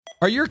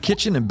Are your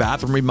kitchen and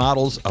bathroom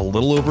remodels a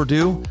little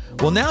overdue?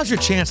 Well, now's your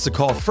chance to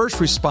call First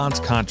Response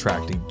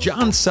Contracting.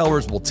 John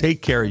Sellers will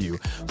take care of you.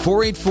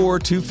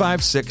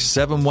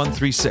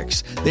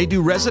 484-256-7136. They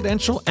do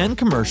residential and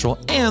commercial,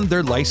 and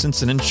they're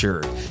licensed and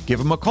insured. Give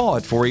them a call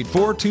at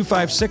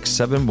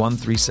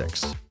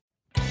 484-256-7136.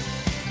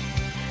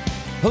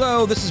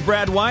 Hello, this is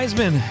Brad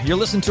Wiseman. You're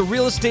listening to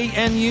Real Estate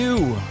and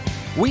You.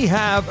 We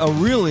have a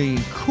really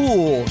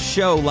cool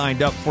show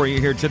lined up for you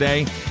here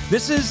today.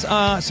 This is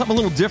something a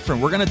little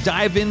different. We're going to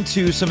dive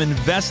into some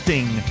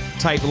investing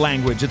type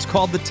language. It's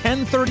called the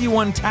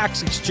 1031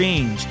 Tax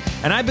Exchange.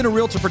 And I've been a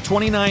realtor for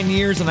 29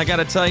 years, and I got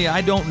to tell you,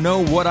 I don't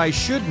know what I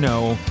should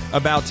know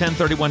about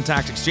 1031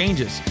 tax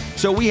exchanges.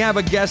 So we have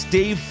a guest,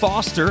 Dave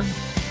Foster,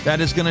 that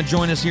is going to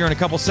join us here in a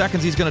couple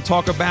seconds. He's going to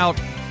talk about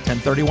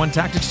 1031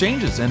 tax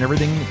exchanges and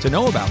everything to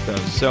know about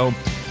those. So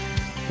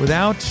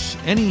without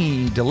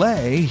any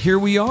delay, here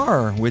we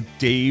are with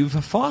Dave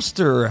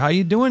Foster. How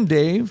you doing,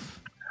 Dave?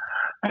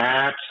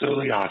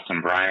 Absolutely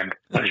awesome, Brian.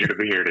 Pleasure to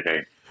be here today.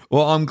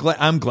 Well,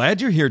 I'm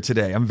glad you're here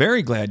today. I'm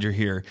very glad you're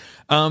here.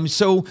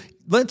 So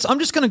I'm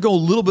just going to go a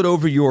little bit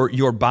over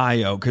your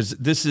bio because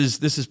this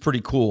is pretty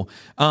cool.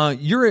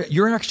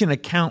 You're actually an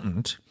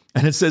accountant.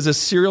 And it says a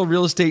serial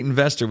real estate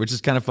investor, which is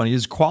kind of funny.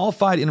 He's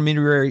qualified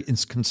intermediary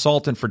and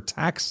consultant for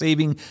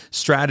tax-saving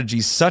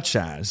strategies such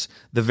as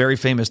the very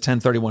famous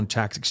 1031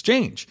 tax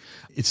exchange.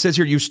 It says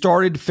here you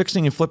started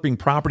fixing and flipping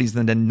properties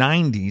in the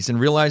 90s and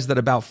realized that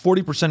about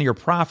 40% of your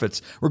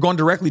profits were going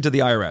directly to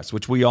the IRS,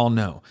 which we all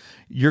know.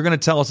 You're going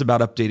to tell us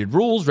about updated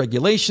rules,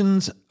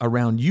 regulations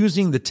around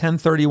using the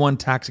 1031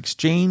 tax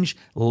exchange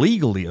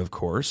legally, of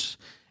course.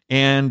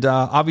 And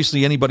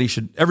obviously, everybody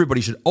should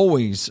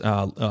always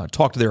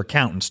talk to their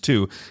accountants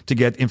too to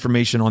get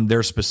information on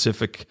their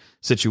specific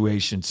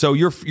situation. So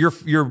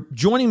you're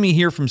joining me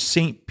here from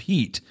St.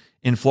 Pete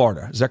in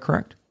Florida. Is that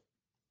correct?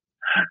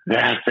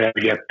 That's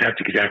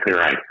exactly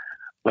right.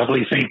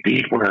 Lovely St.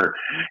 Pete, where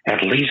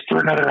at least for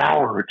another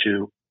hour or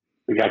two,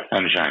 we got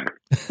sunshine.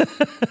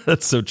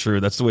 That's so true.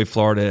 That's the way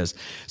Florida is.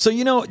 So,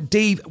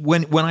 Dave,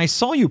 when I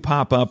saw you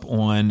pop up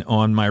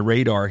on my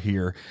radar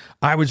here,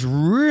 I was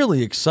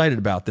really excited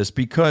about this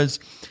because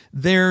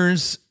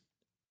I've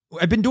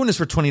been doing this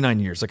for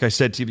 29 years, like I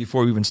said to you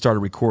before we even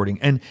started recording.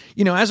 And,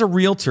 as a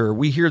realtor,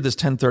 we hear this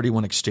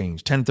 1031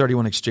 exchange.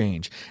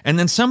 And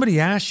then somebody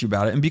asks you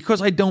about it. And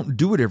because I don't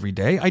do it every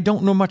day, I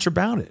don't know much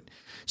about it.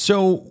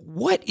 So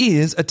what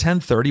is a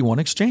 1031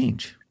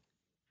 exchange?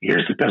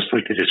 Here's the best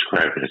way to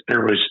describe it.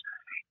 There was,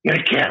 in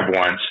a cab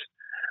once,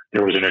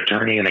 there was an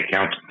attorney, an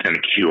accountant, and a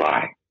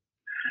QI.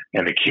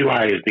 And the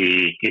QI is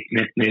the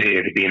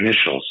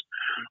initials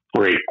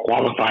for a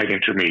qualified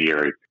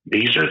intermediary.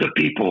 These are the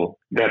people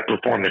that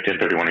perform the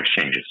 1031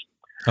 exchanges.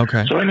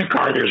 Okay. So in the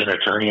car, there's an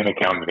attorney, an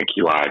accountant, and a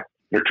QI.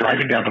 They're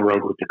driving down the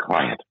road with the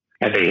client,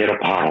 and they hit a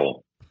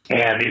pothole.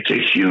 And it's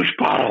a huge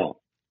pothole.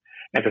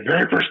 And the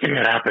very first thing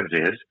that happens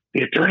is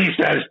the attorney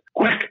says,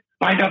 "Quick,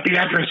 find out the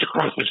address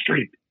across the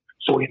street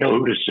so we know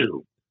who to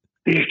sue."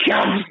 The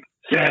accountant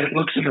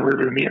looks in the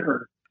rearview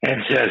mirror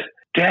and says,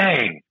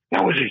 "Dang,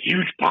 that was a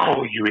huge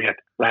pothole you hit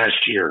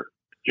last year.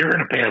 You're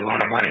going to pay a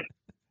lot of money."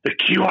 The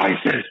QI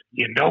says,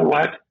 "You know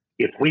what?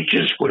 If we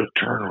just would have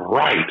turned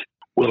right,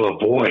 we'll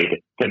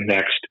avoid the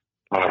next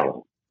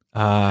pothole."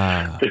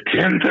 The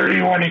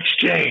 1031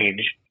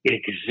 exchange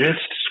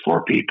exists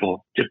for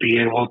people to be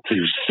able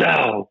to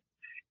sell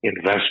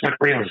investment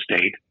real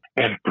estate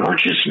and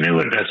purchase new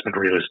investment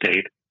real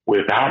estate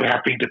without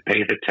having to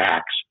pay the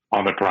tax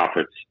on the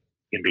profits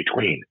in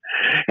between.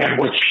 And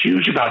what's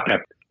huge about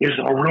that is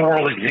a real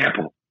world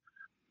example.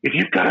 If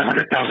you've got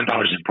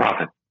 $100,000 in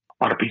profit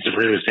on a piece of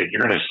real estate,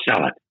 you're going to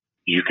sell it.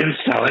 You can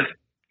sell it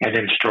and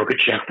then stroke a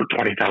check for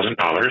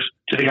 $20,000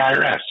 to the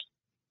IRS.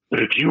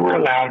 But if you were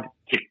allowed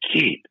to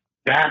keep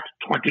that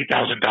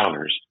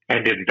 $20,000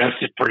 and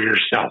invest it for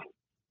yourself,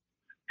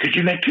 could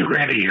you make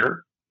 $2,000 a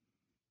year?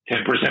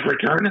 10%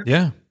 return?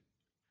 Yeah.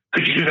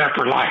 Could you do that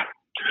for life?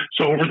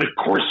 So over the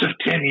course of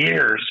 10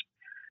 years,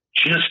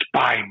 just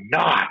by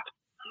not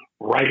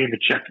writing the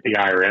check to the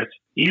IRS,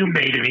 you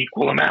made an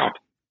equal amount.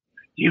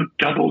 You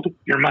doubled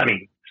your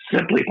money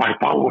simply by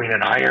following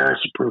an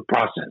IRS-approved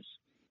process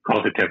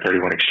called the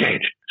 1031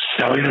 exchange,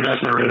 selling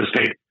investment real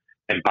estate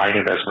and buying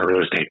investment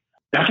real estate.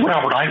 That's what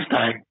Albert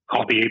Einstein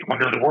called the eighth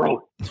wonder of the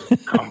world,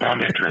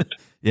 compound interest.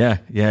 Yeah,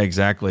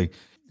 exactly.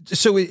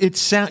 So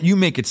you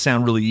make it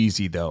sound really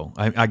easy, though.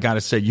 I got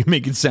to say, you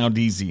make it sound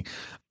easy.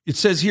 It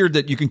says here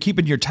that you can keep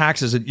in your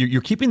taxes.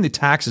 You're keeping the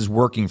taxes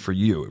working for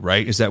you,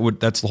 right?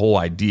 That's the whole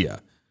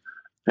idea?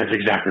 That's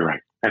exactly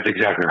right. So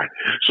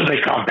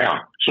they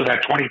compound. So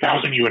that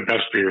 $20,000 you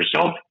invest for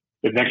yourself.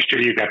 The next year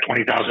you got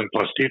 $20,000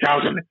 plus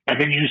 $2,000, and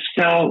then you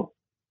sell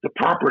the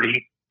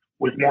property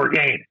with more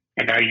gain,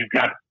 and now you've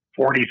got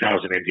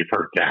 $40,000 in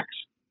deferred tax.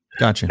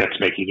 Gotcha. That's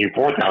making you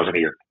 $4,000 a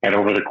year. And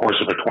over the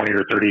course of a 20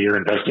 or 30 year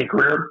investing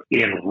career,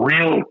 in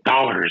real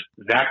dollars,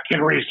 that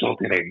can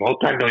result in a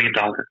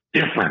multi-million-dollar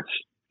difference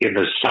in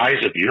the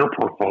size of your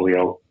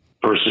portfolio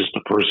versus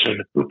the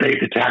person who paid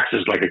the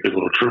taxes like a good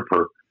little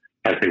trooper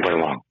as they went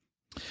along.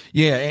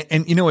 Yeah,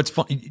 and you know it's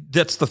fun.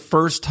 That's the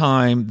first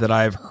time that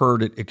I've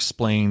heard it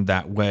explained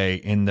that way.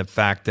 In the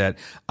fact that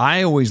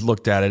I always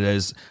looked at it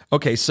as,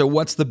 okay, so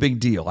what's the big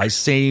deal? I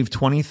saved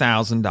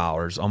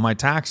 $20,000 on my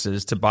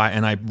taxes to buy,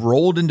 and I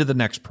rolled into the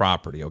next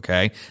property,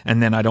 okay,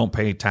 and then I don't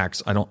pay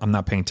tax. I'm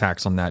not paying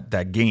tax on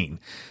that gain.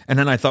 And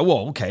then I thought,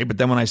 well, okay, but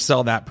then when I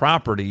sell that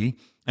property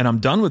and I'm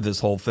done with this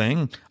whole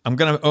thing, I'm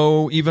going to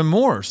owe even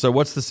more. So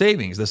what's the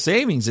savings? The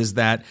savings is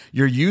that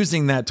you're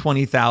using that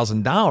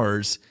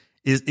 $20,000.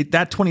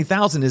 That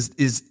 20,000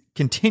 is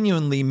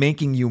continually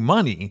making you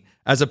money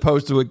as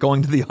opposed to it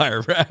going to the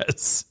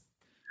IRS.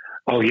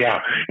 Oh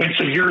yeah, and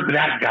so you're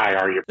that guy,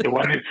 are you? The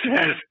one that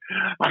says,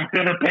 "I'm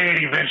going to pay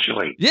it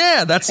eventually."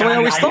 Yeah, that's what I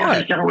always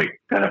thought. Going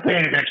to pay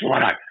it eventually.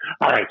 Why not?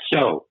 All right,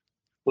 so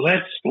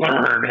let's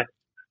learn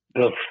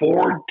the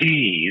 4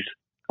 Ds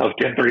of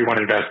 1031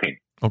 investing.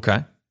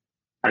 Okay.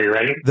 Are you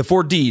ready? The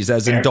 4 Ds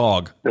as in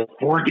dog. The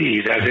 4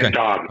 Ds as in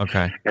dog.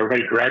 Okay.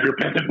 Everybody, grab your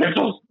pens and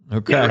pencils.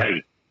 Okay. Get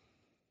ready.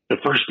 The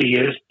first D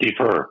is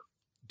defer.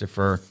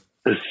 Defer.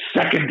 The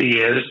second D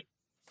is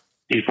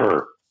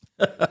defer.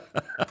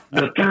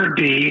 The third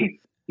D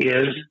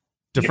is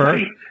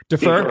defer.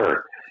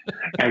 Defer.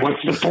 And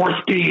what's the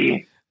fourth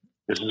D?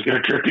 This is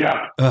going to trip you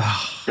up.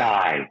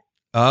 Die.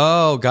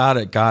 Oh, got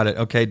it.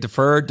 Okay,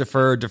 defer,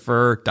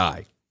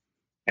 die.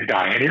 And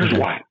die. And here's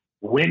why.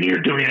 When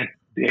you're doing it,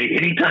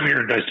 anytime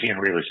you're investing in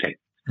real estate,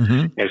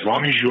 as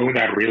long as you own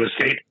that real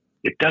estate,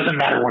 it doesn't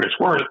matter what it's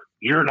worth,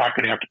 you're not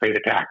going to have to pay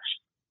the tax.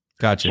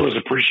 Gotcha. So as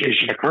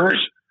appreciation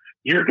occurs,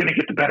 you're going to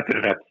get the benefit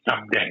of that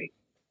someday.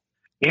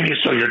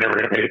 So you're never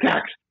going to pay the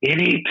tax.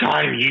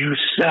 Anytime you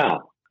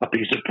sell a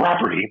piece of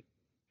property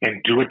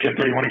and do a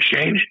 1031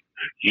 exchange,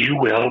 you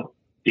will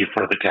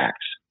defer the tax.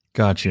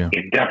 Gotcha.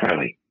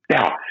 Indefinitely.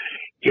 Now,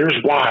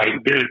 here's why.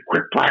 There's a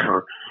quick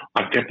primer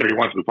on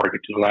 1031s before I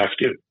get to the last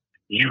two.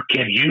 You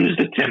can use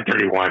the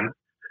 1031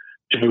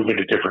 to move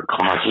into different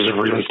classes of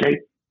real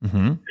estate.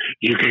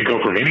 You can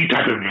go from any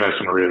type of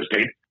investment in real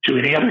estate to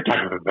any other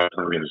type of investment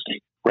in real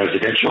estate.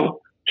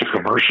 Residential to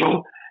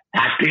commercial,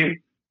 active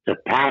to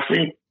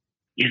passive.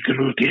 You can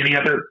move to any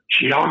other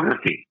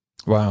geography.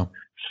 Wow.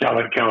 Sell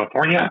in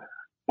California,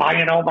 buy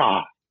in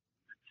Omaha.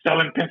 Sell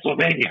in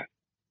Pennsylvania,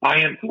 buy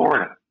in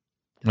Florida.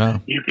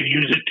 Wow. You can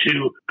use it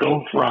to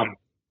go from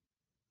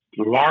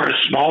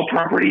small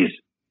properties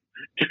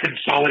to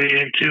consolidate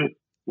into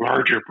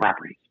larger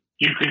properties.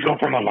 You can go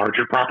from a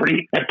larger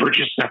property and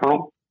purchase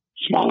several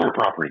smaller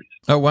properties.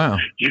 Oh, wow.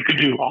 You can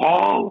do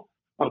all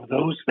of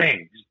those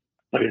things,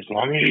 but as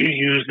long as you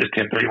use the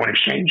 1031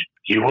 exchange,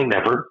 you will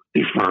never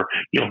defer.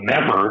 You'll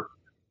never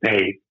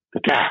pay the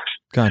tax.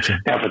 Gotcha.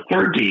 Now, the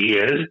third D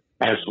is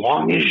as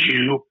long as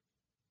you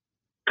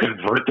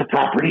convert the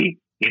property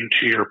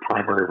into your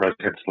primary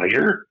residence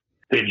later,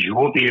 then you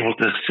will be able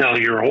to sell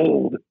your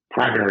old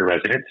primary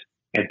residence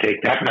and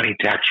take that money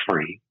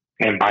tax-free.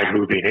 And by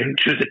moving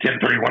into the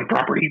 1031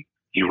 property,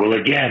 you will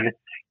again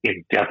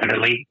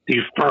indefinitely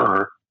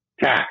defer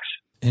tax.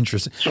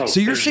 Interesting. So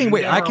you're saying,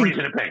 wait, I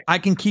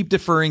can keep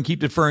deferring, buy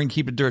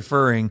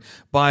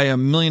 $1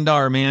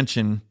 million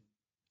mansion,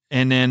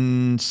 and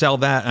then sell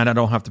that, and I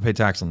don't have to pay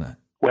tax on that.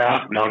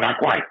 Well, no, not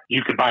quite.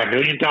 You could buy $1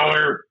 million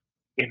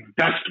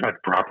investment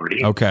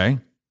property. Okay.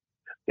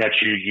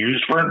 That you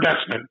use for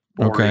investment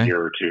for a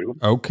year or two.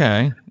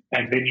 Okay.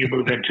 And then you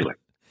move into it.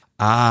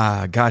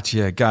 Ah,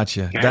 gotcha.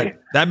 Okay?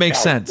 That makes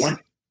sense.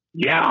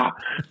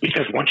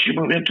 Because once you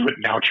move into it,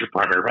 now it's your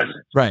primary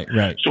residence. Right.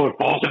 So it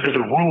falls under the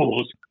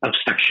rules of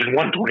Section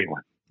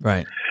 121.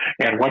 Right.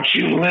 And once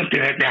you lived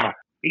in it, now,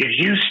 it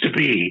used to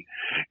be,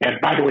 and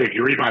by the way, if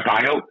you read my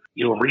bio,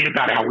 you'll read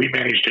about how we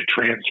managed to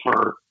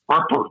transfer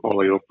our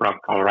portfolio from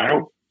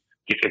Colorado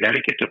to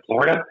Connecticut to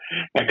Florida,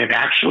 and then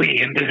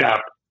actually ended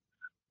up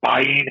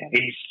buying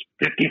a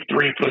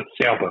 53-foot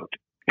sailboat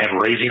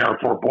and raising our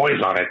 4 boys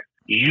on it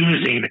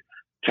using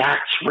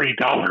tax-free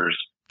dollars.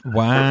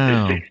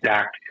 Wow. For this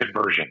exact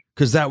conversion.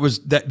 Because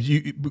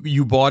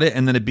you bought it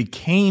and then it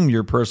became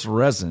your personal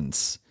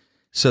residence.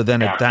 So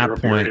then at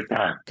that point,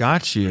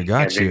 got you. And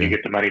then you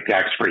get the money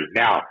tax-free.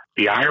 Now,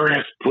 the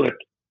IRS put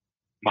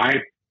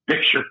my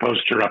picture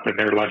poster up in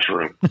their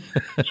lunchroom.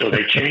 So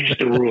they changed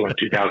the rule in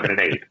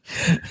 2008.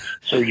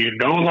 So you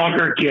no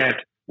longer get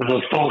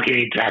the full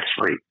gain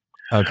tax-free.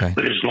 Okay.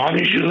 But as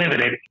long as you live in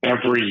it,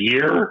 every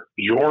year,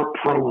 your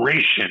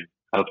proration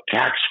of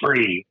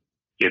tax-free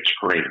gets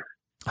greater.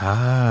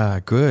 Ah,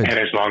 good. And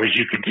as long as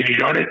you continue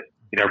to own it,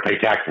 you never pay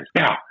taxes.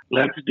 Now,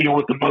 let's deal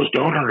with the most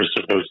onerous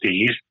of those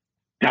Ds,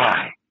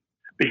 die.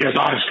 Because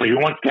honestly, who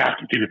wants to have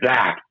to do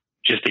that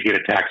just to get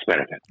a tax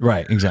benefit?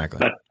 Right, exactly.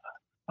 But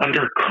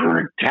under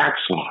current tax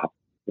law,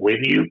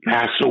 when you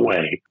pass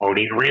away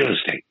owning real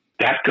estate,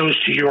 that goes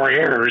to your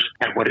heirs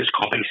at what is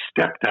called a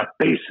stepped-up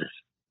basis,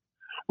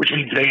 which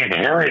means they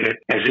inherit it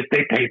as if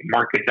they paid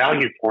market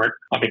value for it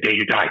on the day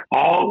you die.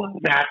 All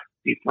of that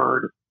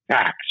deferred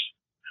tax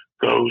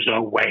goes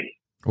away.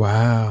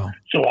 Wow.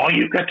 So all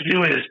you've got to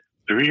do is,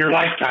 through your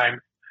lifetime,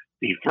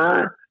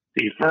 defer.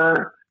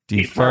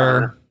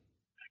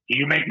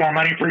 You make more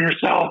money for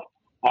yourself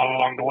all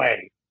along the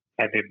way,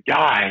 and then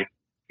die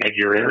and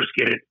your heirs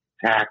get it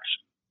tax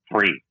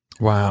free.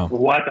 Wow.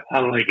 What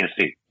a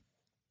legacy.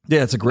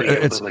 Yeah, it's a great,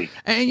 Literally.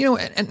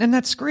 and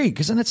that's great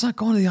because then it's not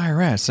going to the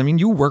IRS. I mean,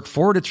 you work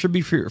for it. It should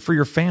be for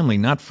your family,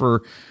 not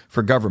for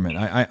government.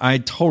 I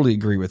totally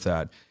agree with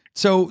that.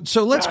 So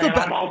let's go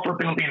back. I'm all for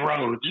building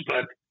roads,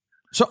 but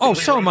so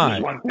am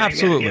I.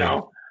 Absolutely.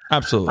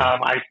 Absolutely.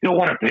 I still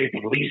want to pay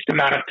the least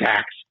amount of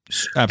tax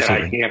that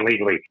I can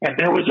legally. And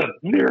there was a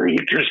very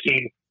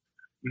interesting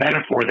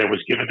metaphor that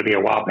was given to me a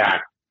while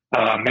back.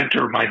 A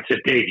mentor of mine said,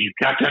 Dave, you've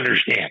got to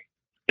understand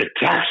the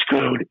tax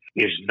code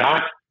is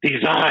not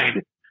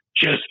designed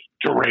just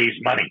to raise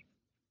money.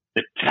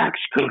 The tax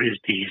code is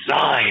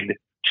designed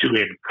to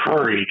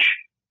encourage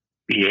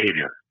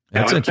behavior.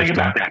 Now, let's think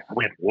about that. I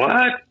went,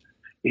 what?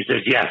 He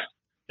says, yes,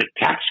 the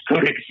tax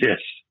code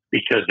exists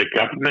because the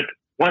government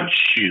wants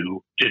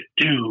you to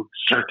do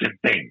certain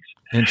things.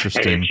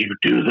 Interesting. And if you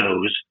do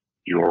those,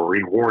 you're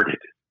rewarded.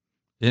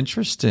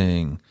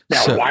 Interesting.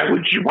 Now, why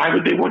would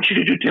they want you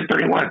to do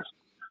 1031s?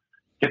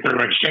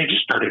 1031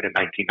 exchanges started in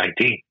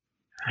 1919.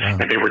 Wow.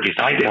 And they were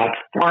designed to help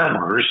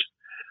farmers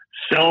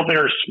sell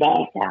their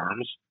small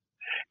farms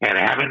and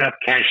have enough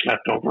cash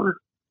left over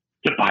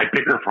to buy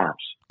bigger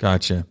farms.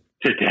 Gotcha.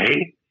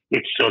 Today,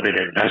 it's so that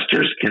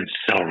investors can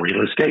sell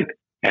real estate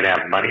and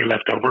have money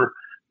left over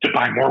to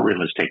buy more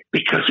real estate.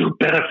 Because who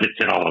benefits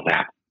in all of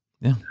that?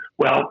 Yeah.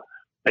 Well,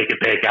 they could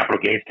pay a capital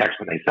gains tax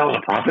when they sell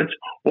the profits,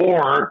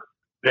 or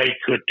they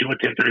could do a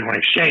 1031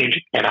 exchange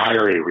and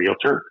hire a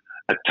realtor,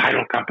 a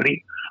title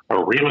company, a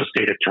real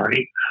estate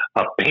attorney,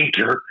 a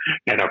painter,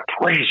 an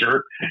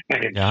appraiser,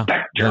 an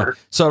inspector. Yeah.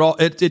 So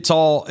it's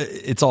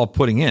all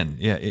putting in.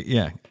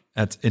 Yeah.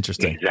 That's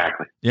interesting.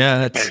 Exactly.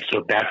 Yeah. And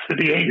so that's the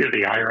behavior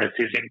the IRS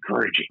is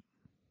encouraging.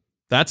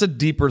 That's a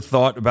deeper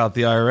thought about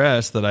the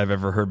IRS that I've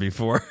ever heard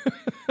before.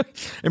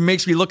 It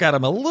makes me look at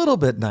them a little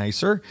bit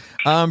nicer.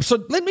 One of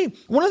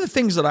the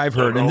things that I've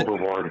heard,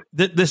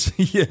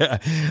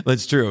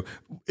 that's true.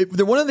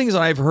 One of the things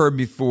that I've heard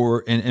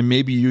before, and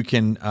maybe you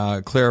can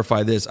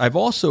clarify this. I've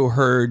also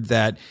heard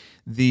that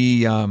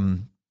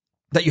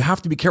that you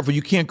have to be careful.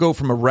 You can't go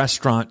from a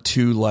restaurant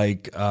to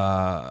like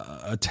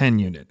a 10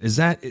 unit. Is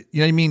that, you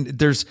know what I mean?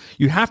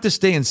 You have to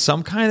stay in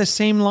some kind of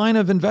same line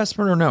of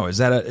investment, or no? Is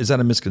that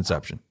a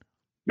misconception?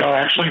 No,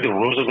 actually, the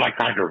rules of like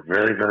kind are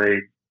very,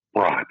 very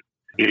broad.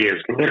 It is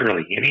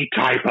literally any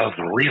type of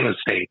real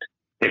estate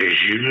that is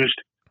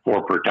used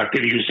for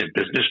productive use in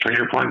business, trade,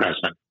 or for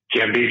investment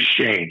can be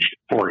exchanged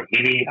for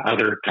any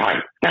other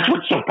type. That's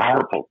what's so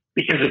powerful.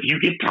 Because if you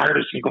get tired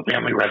of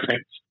single-family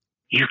residence,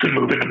 you can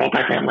move into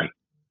multifamily.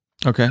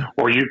 Okay.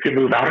 Or you can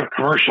move out of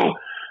commercial.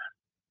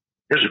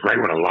 Here's a great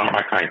one. A lot of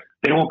my clients,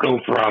 they will go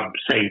from,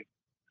 say,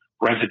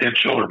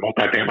 residential or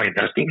multifamily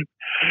investing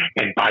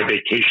and buy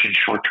vacation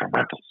short-term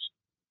rentals.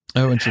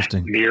 Oh,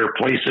 interesting. Near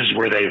places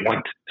where they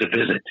want to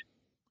visit.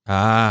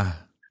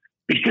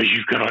 Because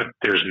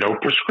there's no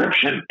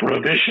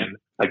prohibition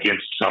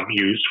against some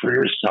use for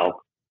yourself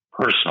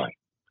personally.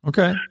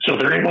 Okay. So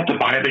they're able to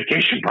buy a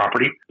vacation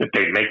property that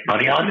they make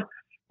money on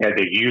and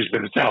they use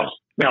themselves.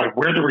 Now,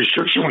 where the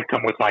restriction would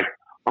come with like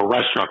a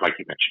restaurant, like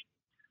you mentioned,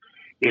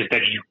 is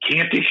that you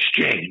can't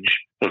exchange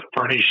the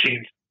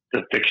furnishings,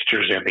 the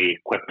fixtures, and the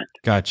equipment.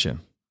 Gotcha.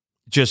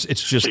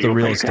 It's just the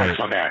real estate.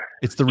 On that.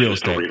 It's the real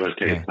estate. The real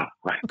estate itself,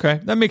 right?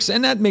 Okay, that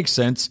makes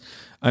sense.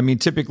 I mean,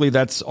 typically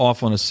that's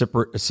off on a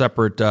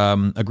separate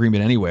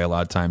agreement anyway. A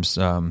lot of times,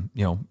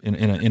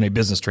 in a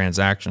business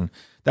transaction,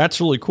 that's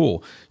really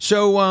cool.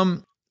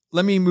 So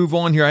let me move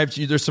on here.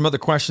 There's some other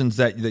questions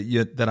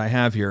that I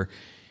have here.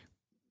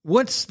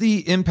 What's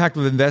the impact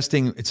of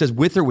investing? It says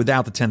with or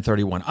without the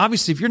 1031.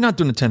 Obviously, if you're not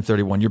doing a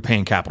 1031, you're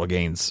paying capital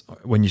gains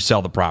when you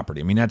sell the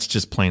property. I mean, that's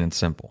just plain and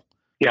simple.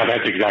 Yeah,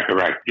 that's exactly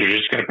right. You're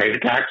just going to pay the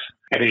tax,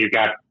 and then you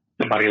got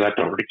the money left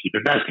over to keep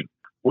investing.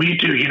 We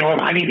do. You know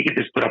what? I need to get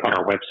this put up on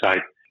our website.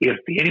 If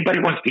anybody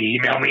wants to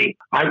email me,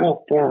 I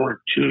will forward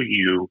to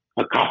you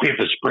a copy of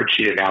the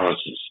spreadsheet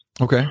analysis.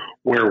 Okay.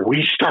 Where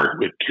we start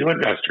with two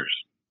investors.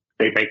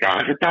 They make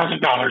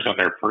 $100,000 on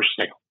their first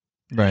sale.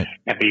 Right.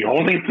 And the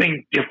only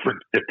thing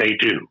different that they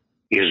do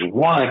is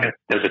one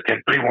does a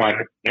 1031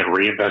 and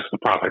reinvests the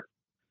profit.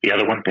 The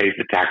other one pays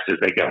the tax as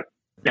they go.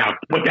 Now,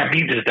 what that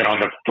means is that on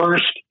the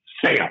first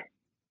sale,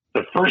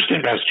 the first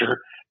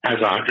investor has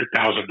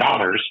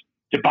 $100,000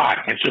 to buy.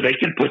 And so they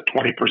can put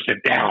 20%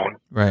 down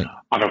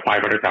on a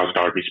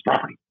 $500,000 piece of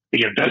property.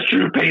 The investor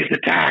who pays the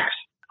tax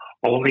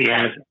only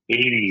has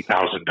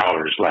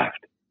 $80,000 left.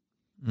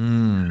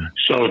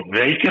 So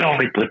they can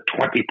only put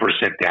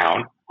 20%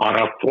 down on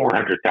a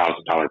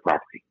 $400,000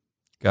 property.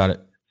 Got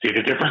it. See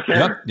the difference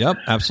there? Yep,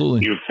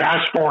 absolutely. You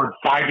fast forward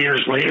 5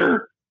 years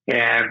later,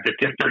 and the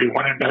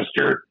 1031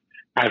 investor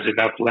has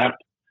enough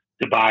left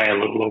to buy a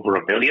little over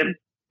 $1 million.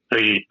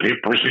 The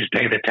person who's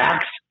paying the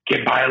tax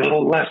can buy a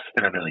little less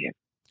than $1 million.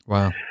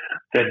 Wow.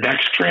 The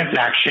next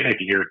transaction at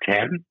year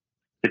 10,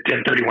 the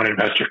 1031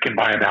 investor can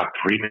buy about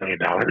 $3 million,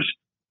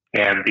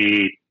 and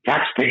the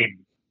tax-paying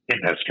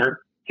investor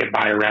can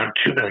buy around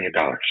 $2 million.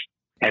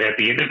 And at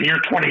the end of year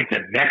 20, the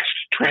next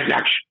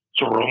transaction,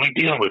 so we're only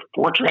dealing with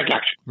 4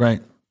 transactions.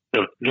 Right.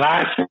 the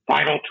last and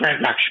final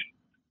transaction,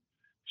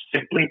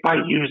 simply by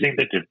using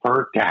the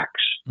deferred tax,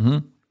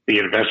 the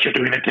investor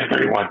doing a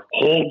 1031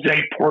 holds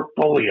a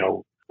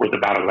portfolio worth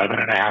about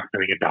 $11.5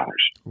 million.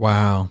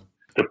 Wow.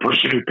 The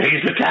person who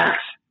pays the tax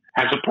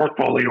has a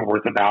portfolio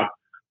worth about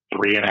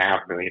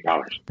 $3.5 million.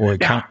 Boy,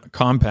 now,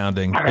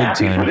 compounding. I'm big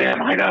happy time. for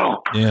them. I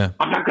know. Yeah.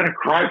 I'm not going to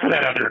cry for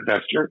that other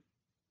investor.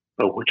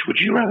 But which would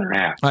you rather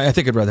have? I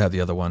think I'd rather have the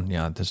other one.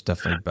 Yeah, that's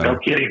definitely better. No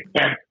kidding.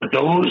 And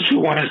those who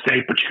want to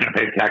say, but you're going to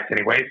pay the tax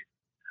anyways,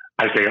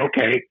 I say,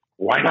 okay,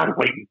 why not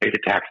wait and pay the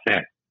tax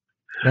then?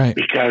 Right.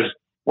 Because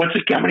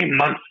how many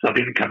months of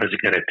income is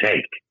it going to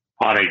take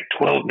on a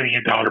 $12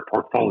 million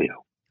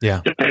portfolio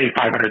to pay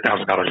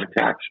 $500,000 in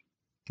tax?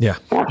 Yeah.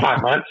 4 or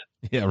 5 months.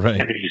 Yeah, right.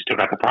 And then you still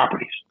got the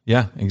properties.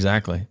 Yeah,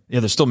 exactly.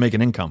 Yeah, they're still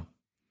making income.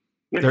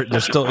 They're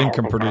still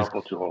income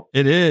producing.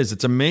 It is.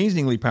 It's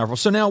amazingly powerful.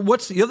 So now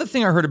what's the other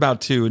thing I heard about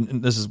too,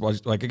 and this is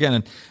like, again,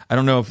 and I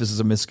don't know if this is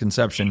a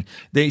misconception.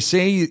 They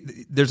say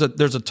there's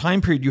a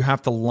time period you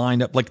have to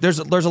line up. Like there's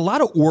a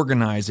lot of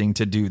organizing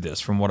to do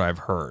this from what I've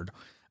heard.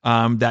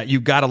 That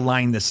you've got to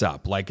line this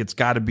up. Like it's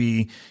got to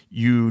be,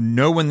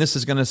 when this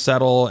is going to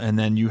settle, and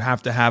then you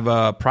have to have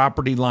a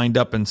property lined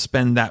up and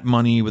spend that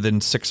money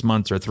within 6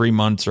 months or 3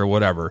 months or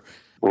whatever.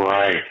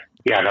 Right.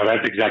 Yeah, no,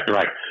 that's exactly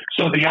right.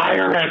 So the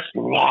IRS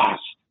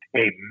lost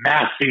a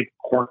massive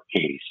court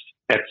case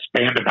that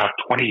spanned about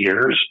 20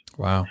 years.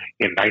 Wow.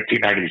 In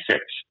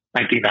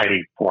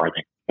 1994, I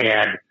think.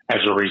 And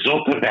as a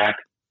result of that,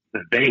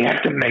 they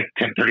had to make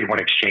 1031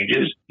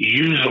 exchanges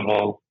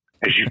usable.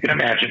 As you can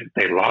imagine,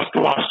 they lost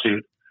the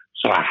lawsuit.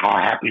 So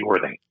how happy were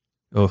they?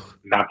 Ugh.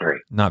 Not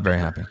very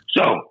happy.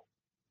 So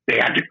they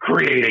had to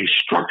create a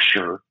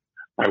structure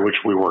by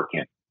which we work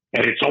in.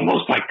 And it's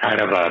almost like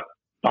kind of a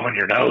thumb in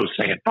your nose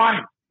saying,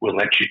 fine, we'll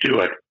let you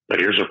do it, but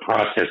here's a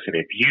process. And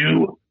if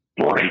you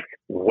break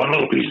one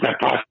little piece of that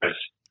process,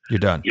 you're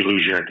done. You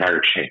lose your entire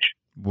exchange.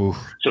 Oof.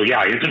 So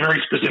yeah, it's a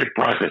very specific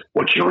process.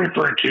 What you're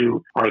referring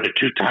to are the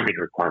 2 timing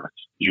requirements.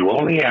 You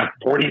only have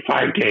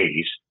 45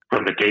 days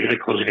from the date of the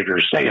closing of your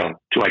sale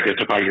to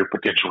identify your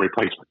potential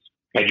replacements.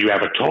 And you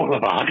have a total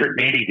of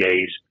 180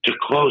 days to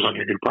close on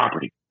your new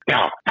property.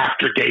 Now,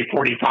 after day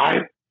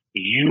 45,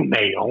 you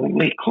may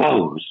only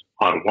close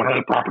on one of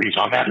the properties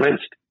on that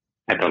list,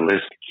 and the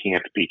list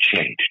can't be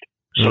changed.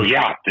 So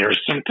yeah, there's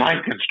some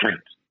time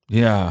constraints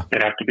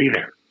that have to be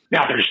there.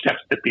 Now, there's steps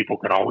that people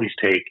can always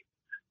take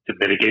to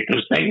mitigate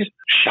those things.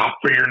 Shop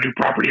for your new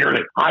property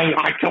early.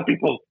 I tell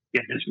people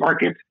in this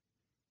market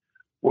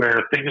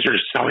where things are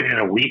selling in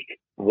a week,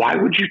 why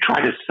would you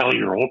try to sell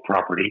your old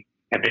property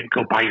and then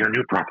go buy your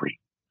new property?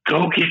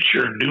 Go get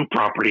your new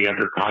property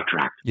under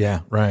contract.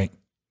 Yeah, right.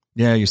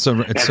 Yeah, it's so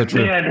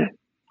true. And then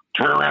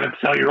turn around and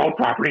sell your old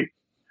property.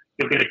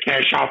 You'll get a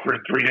cash offer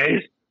in 3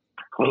 days,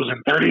 close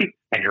in 30,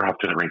 and you're off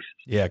to the races.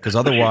 Yeah, because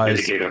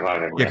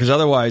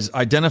otherwise,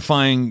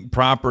 identifying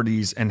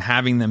properties and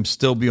having them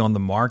still be on the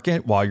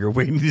market while you're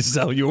waiting to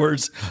sell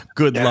yours,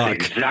 good luck.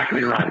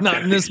 Exactly right.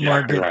 Not in this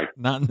market. Right.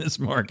 Not in this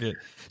market.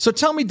 So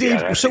tell me,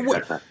 Dave.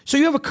 So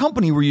you have a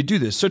company where you do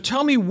this. So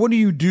tell me, what do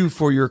you do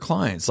for your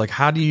clients? Like,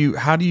 how do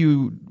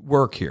you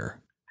work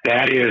here?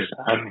 That is,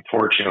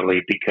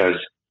 unfortunately, because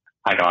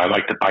I know I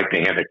like to bite the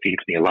hand that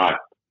feeds me a lot,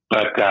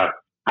 but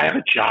I have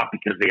a job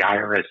because the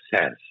IRS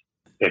says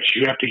that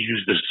you have to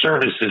use the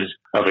services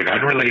of an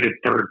unrelated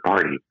third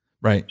party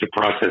to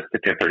process the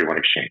 1031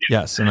 exchange.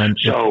 Yes. So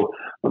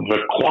the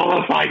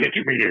qualified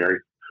intermediary,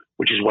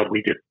 which is what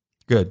we do.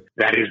 Good.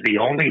 That is the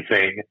only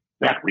thing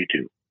that we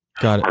do.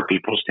 Got it. Are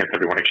people's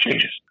 1031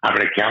 exchanges. I'm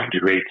an accountant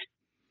who hates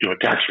doing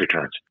tax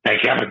returns.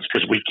 Thank heavens,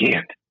 because we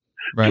can't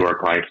do our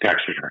clients'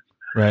 tax returns.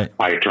 Right.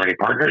 My attorney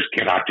partners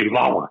cannot do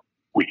law work.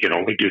 We can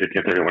only do the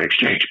 1031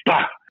 exchange.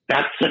 But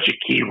that's such a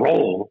key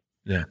role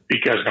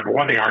because, number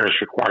one, the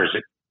IRS requires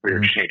it for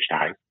your exchange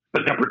type.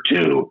 But number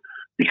two,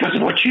 because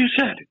of what you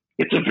said,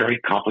 it's a very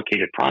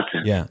complicated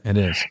process. Yeah, it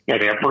is.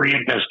 And every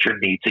investor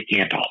needs a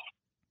Gandalf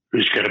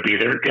who's going to be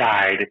their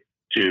guide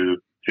to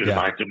the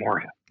mines of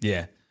Moria.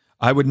 Yeah.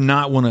 I would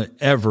not want to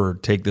ever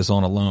take this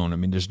on alone. I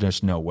mean, there's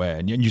just no way.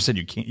 And you said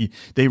you can't.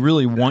 They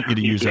really want you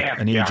to use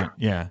an agent.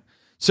 Yeah.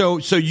 So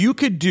you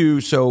could do,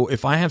 so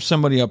if I have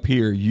somebody up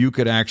here, you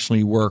could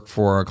actually work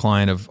for a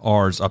client of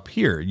ours up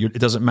here. It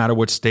doesn't matter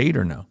what state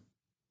or no?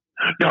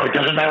 No, it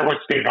doesn't matter what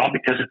state at all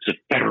because it's a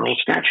federal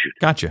statute.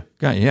 Gotcha.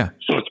 Yeah.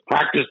 So it's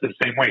practiced the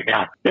same way.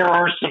 Now, there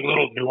are some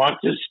little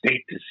nuances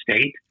state to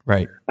state.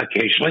 Right.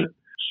 Occasionally.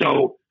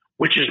 So,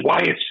 which is why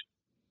it's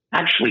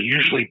actually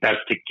usually best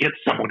to get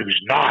someone who's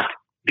not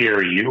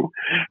near you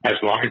as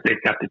long as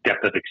they've got the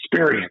depth of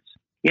experience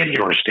in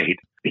your state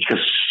because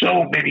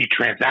so many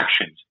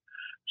transactions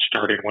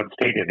start in one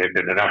state and end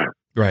in another.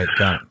 Right.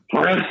 Got it.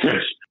 For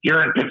instance,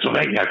 you're in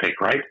Pennsylvania, I think,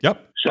 right?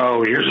 Yep.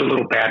 So here's a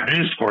little bad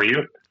news for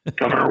you.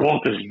 Governor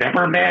Wolf has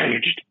never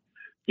managed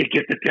to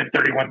get the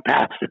 1031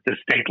 passed at the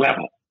state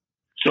level.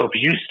 So if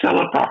you sell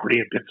a property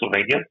in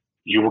Pennsylvania,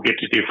 you will get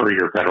to defer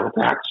your federal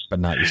tax. But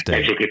not your state.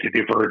 And you'll get to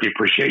defer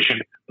depreciation,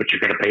 but you're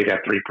going to pay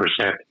that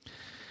 3%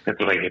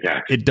 Pennsylvania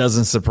tax. It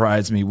doesn't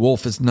surprise me.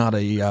 Wolf is not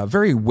a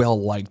very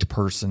well-liked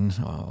person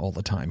all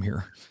the time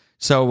here.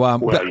 So,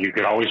 well, you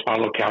could always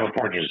follow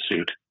California's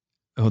suit.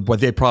 But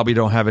they probably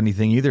don't have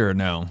anything either, or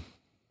no?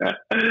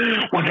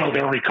 Well, no,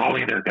 they're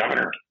recalling their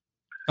governor.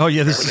 Oh,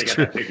 yeah, this is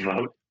true. That big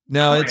vote.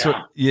 No,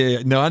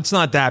 it's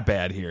not that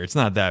bad here. It's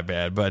not that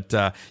bad, but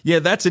yeah,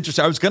 that's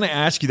interesting. I was going to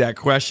ask you that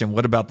question.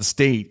 What about the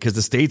state? Because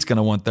the state's going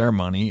to want their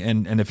money,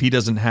 and if we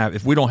don't have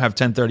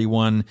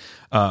 1031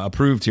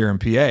 approved here in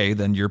PA,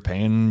 then you're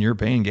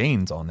paying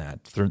gains on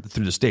that through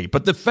the state.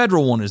 But the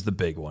federal one is the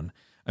big one.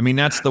 I mean,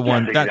 that's the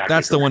one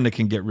that's the one that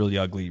can get really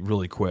ugly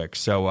really quick.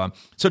 So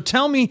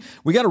tell me,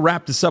 we got to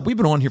wrap this up. We've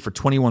been on here for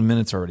 21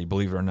 minutes already,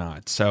 believe it or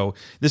not. So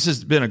this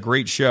has been a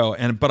great show,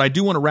 but I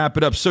do want to wrap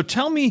it up. So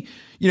tell me,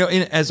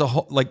 as a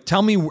whole,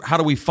 tell me, how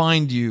do we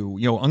find you?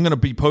 I'm going to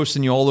be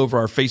posting you all over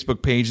our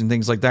Facebook page and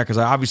things like that, because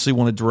I obviously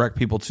want to direct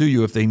people to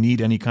you if they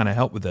need any kind of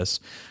help with this.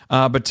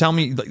 But tell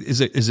me,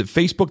 is it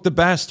Facebook the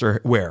best,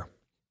 or where?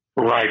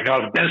 Right. No,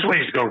 the best way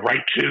is to go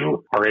right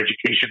to our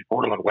education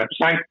portal and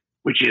website,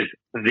 which is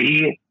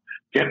the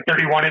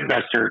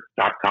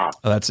 1031investor.com.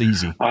 Oh, that's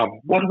easy.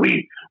 When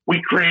we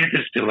created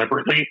this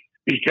deliberately,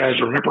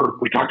 because remember,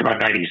 we talked about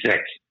 96.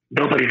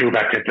 Nobody knew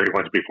about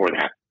 1031s before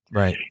that.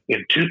 Right.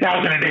 In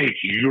 2008,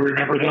 you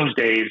remember those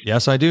days?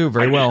 Yes, I do.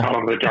 Very well. I call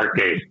them the dark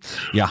days.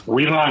 Yeah.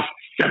 We lost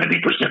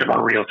 70% of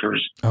our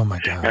realtors. Oh, my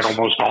gosh. And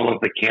almost all of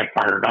the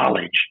campfire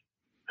knowledge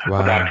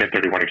about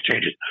 1031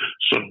 exchanges.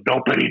 So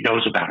nobody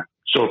knows about it.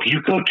 So if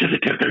you go to the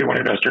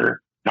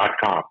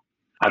 1031investor.com,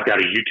 I've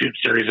got a YouTube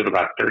series of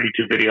about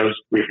 32 videos.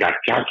 We've got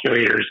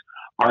calculators,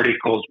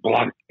 articles,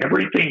 blogs,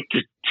 everything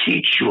to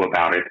teach you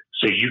about it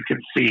so you can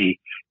see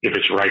if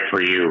it's right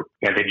for you.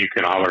 And then you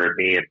can holler at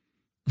me and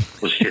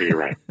we'll steer you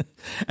right.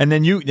 And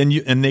then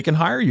they can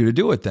hire you to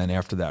do it then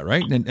after that,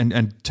 right?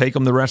 And take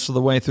them the rest of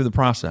the way through the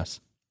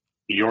process.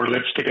 Your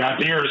lips to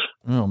God's ears.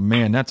 Oh,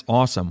 man, that's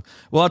awesome.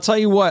 Well, I'll tell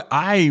you what,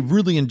 I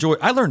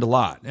learned a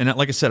lot. And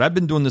like I said, I've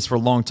been doing this for a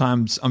long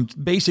time. I'm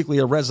basically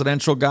a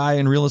residential guy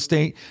in real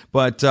estate,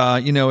 but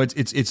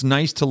it's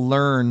nice to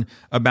learn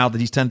about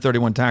these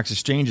 1031 tax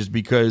exchanges,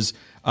 because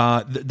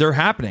they're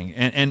happening.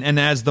 And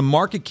as the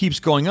market keeps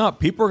going up,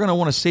 people are going to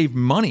want to save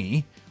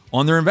money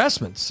on their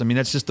investments. I mean,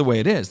 that's just the way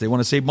it is. They want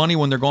to save money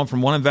when they're going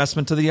from one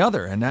investment to the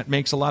other, and that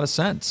makes a lot of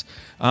sense.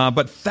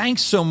 But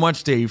thanks so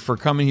much, Dave, for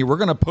coming here. We're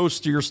going to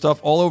post your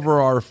stuff all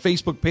over our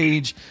Facebook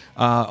page,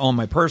 on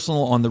my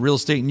personal, on the Real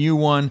Estate and You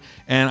one.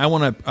 And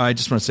I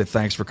just want to say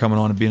thanks for coming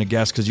on and being a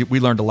guest, because we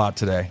learned a lot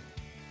today.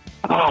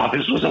 Oh,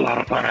 this was a lot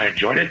of fun. I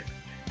enjoyed it.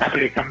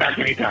 Happy to come back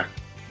anytime.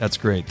 That's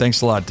great.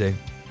 Thanks a lot, Dave.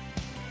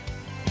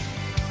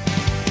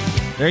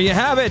 There you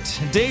have it,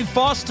 Dave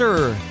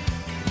Foster.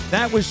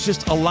 That was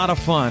just a lot of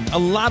fun. A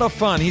lot of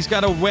fun. He's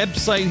got a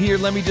website here.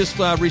 Let me just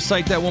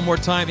recite that one more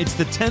time. It's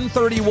the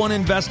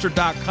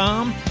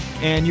 1031investor.com,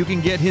 and you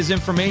can get his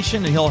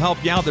information, and he'll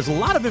help you out. There's a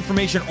lot of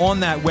information on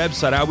that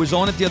website. I was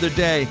on it the other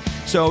day,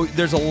 so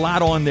there's a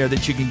lot on there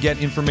that you can get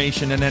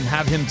information and then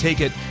have him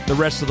take it the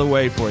rest of the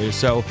way for you.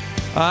 So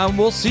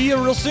we'll see you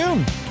real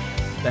soon.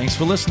 Thanks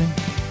for listening.